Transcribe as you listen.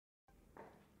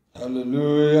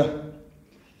Hallelujah.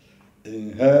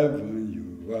 In heaven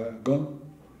you are God.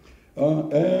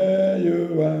 On earth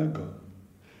you are God.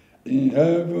 In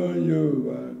heaven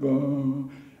you are God.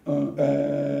 On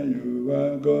earth you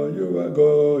are God. You are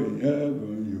God. In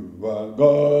heaven you are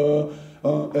God.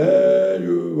 On earth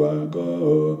you are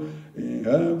God. In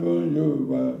heaven you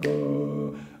are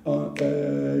God. On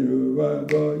earth you are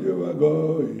God. You are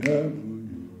God. In heaven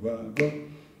you are God.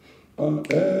 On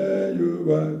earth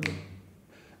you are God.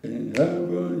 In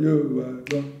heaven you are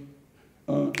God.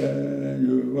 On earth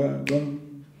you are God.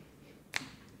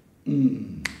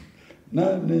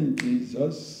 Nani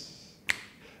Jesus,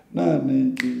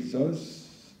 Nani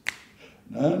Jesus,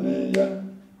 Nani ya,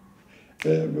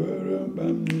 Eburum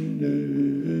bamine,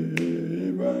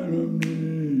 Eburum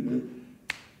nile,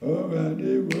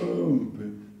 Obadi wompe,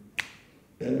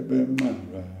 Ebe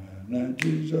mara, na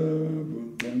Jesus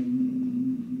bukem.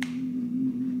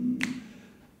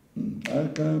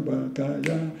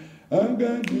 Akabakaya,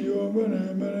 Agadi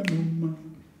obere mere mumma.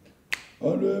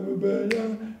 Olubeya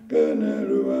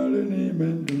keneru alini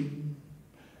mendu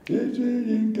iji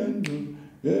yinkendu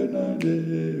enade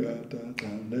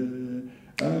atatale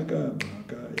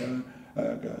akabakaya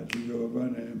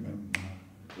akajiyovane mema.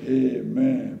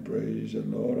 Amen. Praise the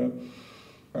Lord.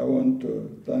 I want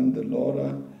to thank the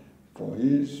Lord for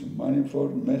his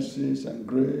manifold mercies and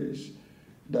grace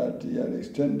that he has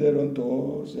extended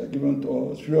unto us, he has given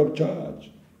to us free of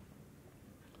charge.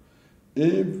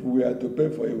 If we are to pay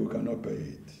for it, we cannot pay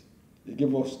it. He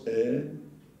gave us air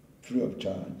free of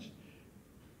charge.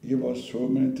 He gave us so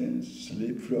many things,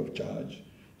 sleep free of charge.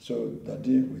 So,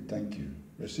 Daddy, we thank you.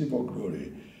 Receive all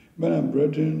glory. Men and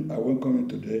brethren, I welcome you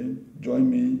today. Join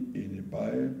me in the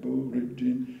Bible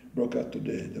reading broadcast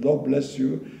today. The Lord bless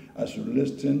you as you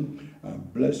listen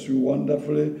and bless you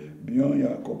wonderfully beyond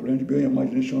your comprehension, beyond your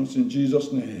imaginations in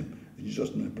Jesus' name. In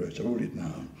Jesus' name, pray. Shall we read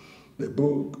now? The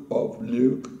book of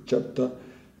Luke, chapter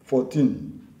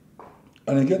 14.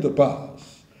 And it came to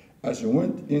pass, as he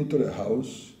went into the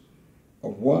house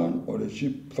of one of the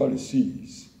chief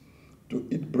Pharisees to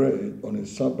eat bread on a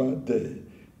Sabbath day,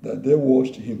 that they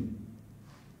watched him.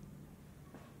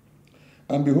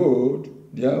 And behold,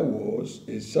 there was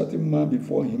a certain man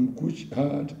before him which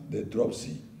had the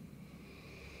dropsy.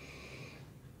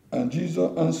 And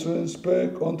Jesus answering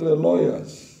spake unto the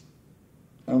lawyers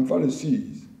and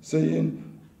Pharisees,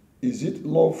 saying, Is it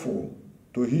lawful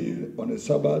to heal on a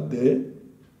Sabbath day?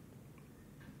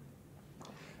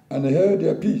 And they held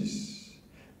their peace,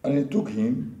 and he took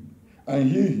him,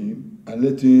 and healed him, and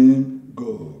let him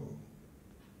go.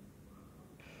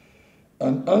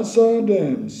 And answered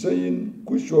them, saying,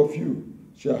 Which of you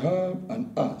shall have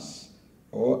an ass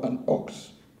or an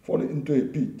ox fall into a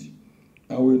pit,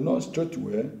 and will not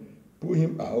straightway pull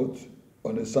him out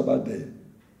on a Sabbath day?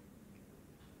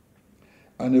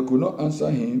 And they could not answer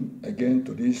him again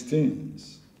to these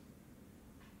things.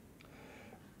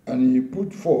 And he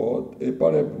put forth a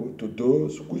parable to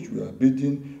those which were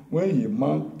bidding, when he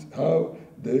marked how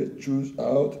they chose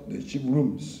out the chief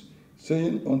rooms,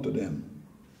 saying unto them,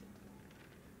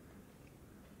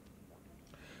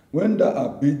 When thou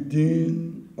art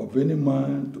bidding of any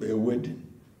man to a wedding,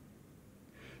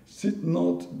 sit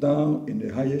not down in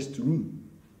the highest room,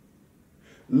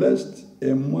 lest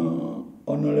a more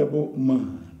honorable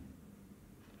man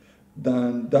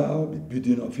than thou be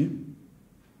bidding of him.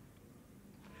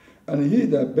 And he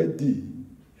that bade thee,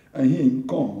 and him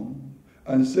come,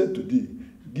 and said to thee,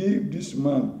 Give this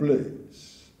man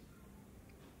place,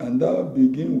 and thou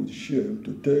begin with shame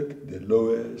to take the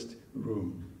lowest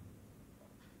room.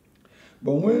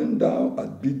 But when thou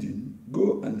art bidden,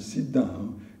 go and sit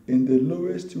down in the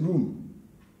lowest room,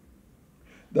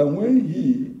 that when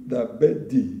he that bade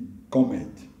thee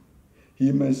cometh,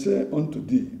 he may say unto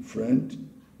thee, Friend,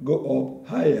 go up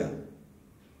higher.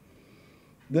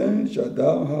 Then shalt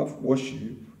thou have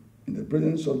worship in the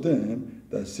presence of them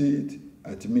that sit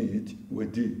at meat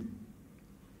with thee.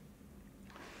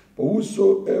 For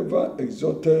whosoever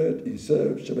exalted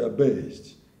himself shall be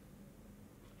abased,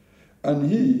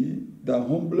 and he that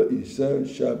humbleth himself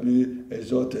shall be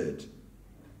exalted.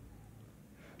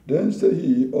 Then said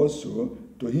he also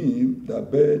to him that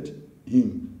bade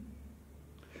him,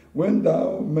 When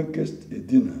thou makest a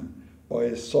dinner or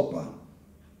a supper,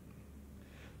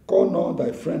 call not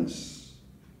thy friends,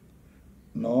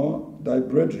 nor thy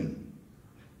brethren,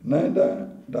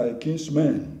 neither thy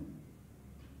kinsmen,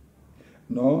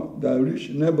 nor thy rich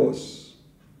neighbors,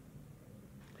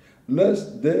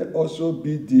 lest they also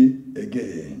bid thee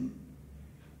again,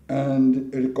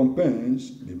 and a recompense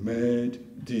be made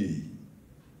thee.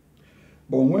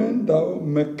 But when thou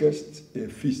makest a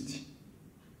feast,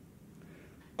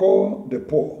 call the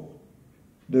poor,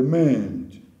 the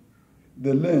maimed,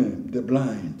 the lame, the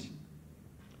blind.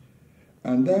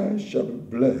 And thou shalt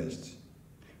be blessed,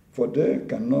 for they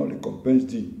cannot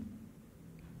recompense thee.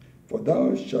 For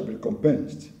thou shalt be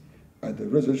recompensed at the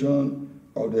resurrection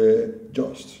of the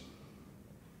just.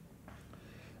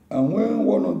 And when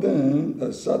one of them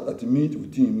that sat at meat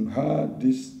with him heard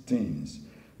these things,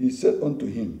 he said unto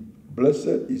him,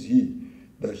 Blessed is he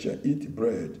that shall eat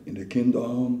bread in the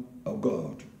kingdom of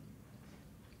God.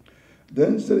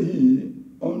 Then said he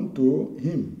unto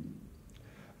him,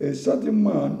 A certain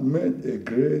man made a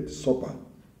great supper,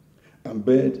 and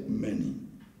bade many.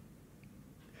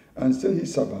 And sent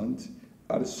his servant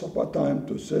at supper time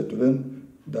to say to them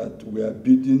that were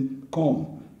bidden,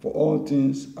 Come, for all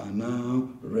things are now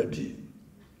ready.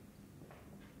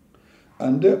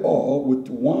 And they all, with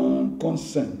one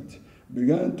consent,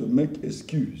 began to make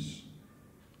excuse.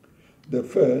 The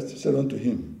first said unto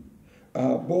him, I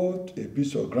have bought a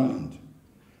piece of ground,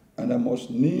 and I must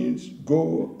needs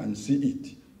go and see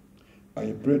it.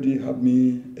 I pray thee have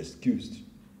me excused.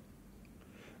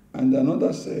 And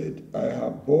another said, I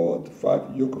have bought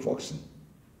 5 yoke of oxen,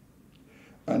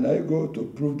 and I go to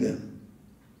prove them.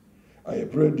 I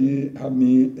pray thee have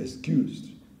me excused.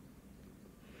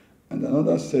 And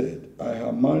another said, I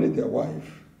have married a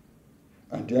wife,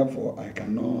 and therefore I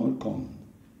cannot come.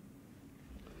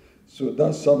 So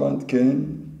that servant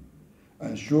came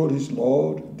and showed his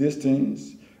Lord these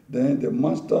things. Then the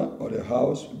master of the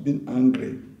house, being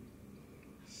angry,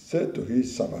 said to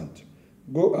his servant,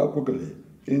 Go out quickly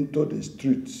into the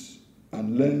streets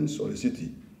and lanes of the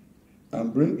city,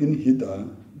 and bring in hither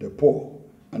the poor,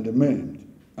 and the maimed,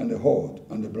 and the halt,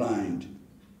 and the blind.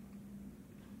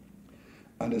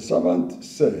 And the servant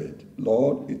said,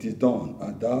 Lord, it is done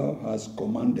as thou hast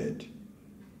commanded,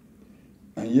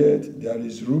 and yet there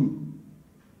is room.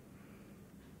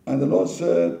 And the Lord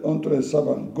said unto the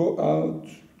servant, Go out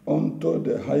unto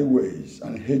the highways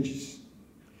and hedges,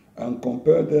 and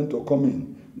compel them to come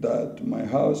in, that my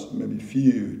house may be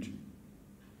filled.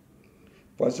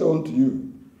 For I say unto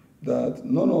you, that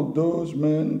none of those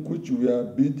men which were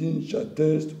bidden shall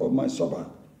taste of my supper.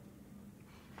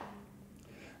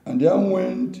 And there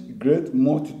went great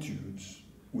multitudes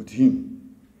with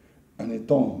him, and he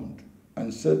turned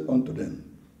and said unto them,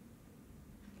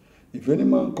 If any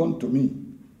man come to me,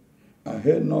 and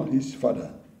hate not his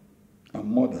father, and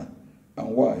mother,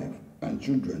 and wife, and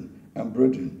children, and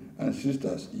brethren, and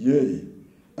sisters, yea,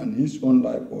 and his own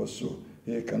life also,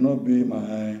 he cannot be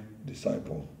my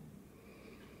disciple.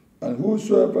 And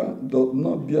whosoever doth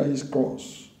not bear his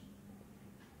cross,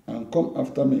 and come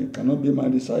after me, cannot be my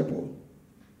disciple.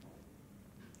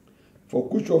 For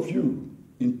which of you,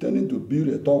 intending to build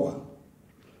a tower,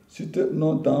 sitteth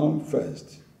not down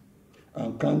first,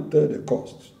 and counted the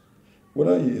cost,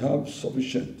 whether he have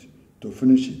sufficient to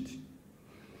finish it?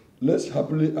 Lest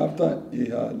happily after he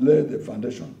had laid the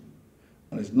foundation,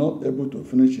 and is not able to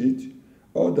finish it,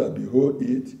 all that behold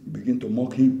it begin to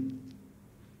mock him,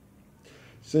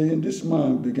 saying, This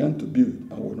man began to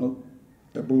build and was not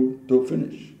able to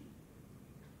finish.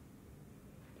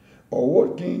 Or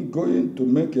what king going to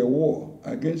make a war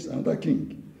against another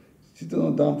king, sitting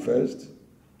not down first,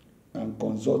 and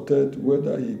consulted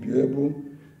whether he be able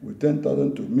with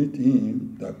 10,000 to meet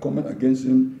him that cometh against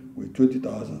him with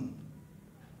 20,000?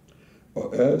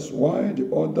 Or else, while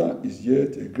the other is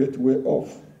yet a great way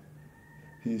off,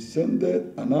 he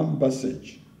sendeth an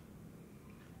ambassage,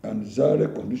 and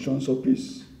desired conditions of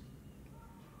peace.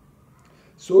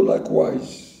 So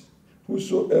likewise,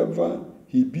 whosoever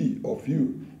he be of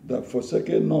you that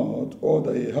forsaketh not all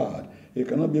that he had, he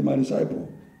cannot be my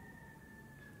disciple.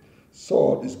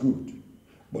 Sword is good,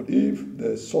 but if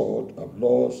the sword have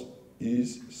lost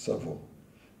his savour,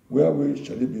 wherewith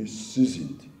shall it be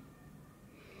seasoned?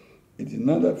 It is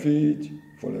neither fit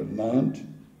for the land,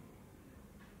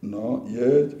 nor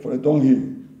yet for the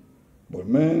dunghill, but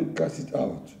men cast it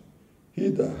out. He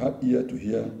that hath ear to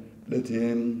hear, let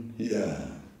him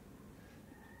hear.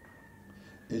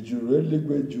 Ejuru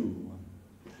eluigwe ju ụwa,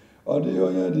 ọ dịghị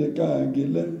onye dị ka gị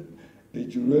lee.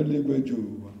 Ejuru eluigwe ju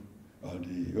ụwa, ọ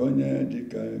dịghị onye dị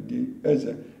ka gị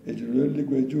eze. Ejuru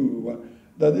eluigwe ju ụwa,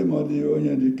 dadị m ọ dịghị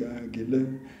onye dị ka gị lee.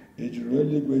 Ejuru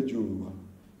eluigwe ju ụwa,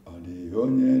 ọ dịghị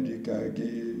onye dị ka gị.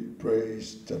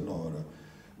 Praise the Lord.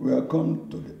 We are come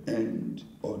to the end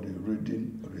of the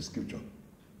reading of the scripture,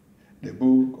 the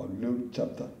book of Luke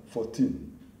chapter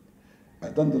 14. I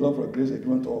thank the Lord for the grace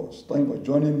given to us. Thank you for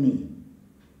joining me.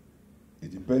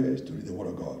 It is best to read the Word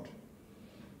of God.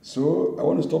 So I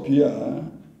want to stop here.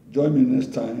 Join me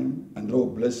next time, and the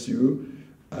Lord bless you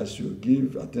as you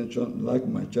give attention, like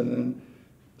my channel,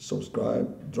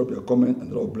 subscribe, drop your comment,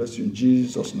 and the Lord bless you in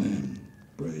Jesus' name.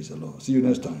 Praise the Lord. See you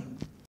next time.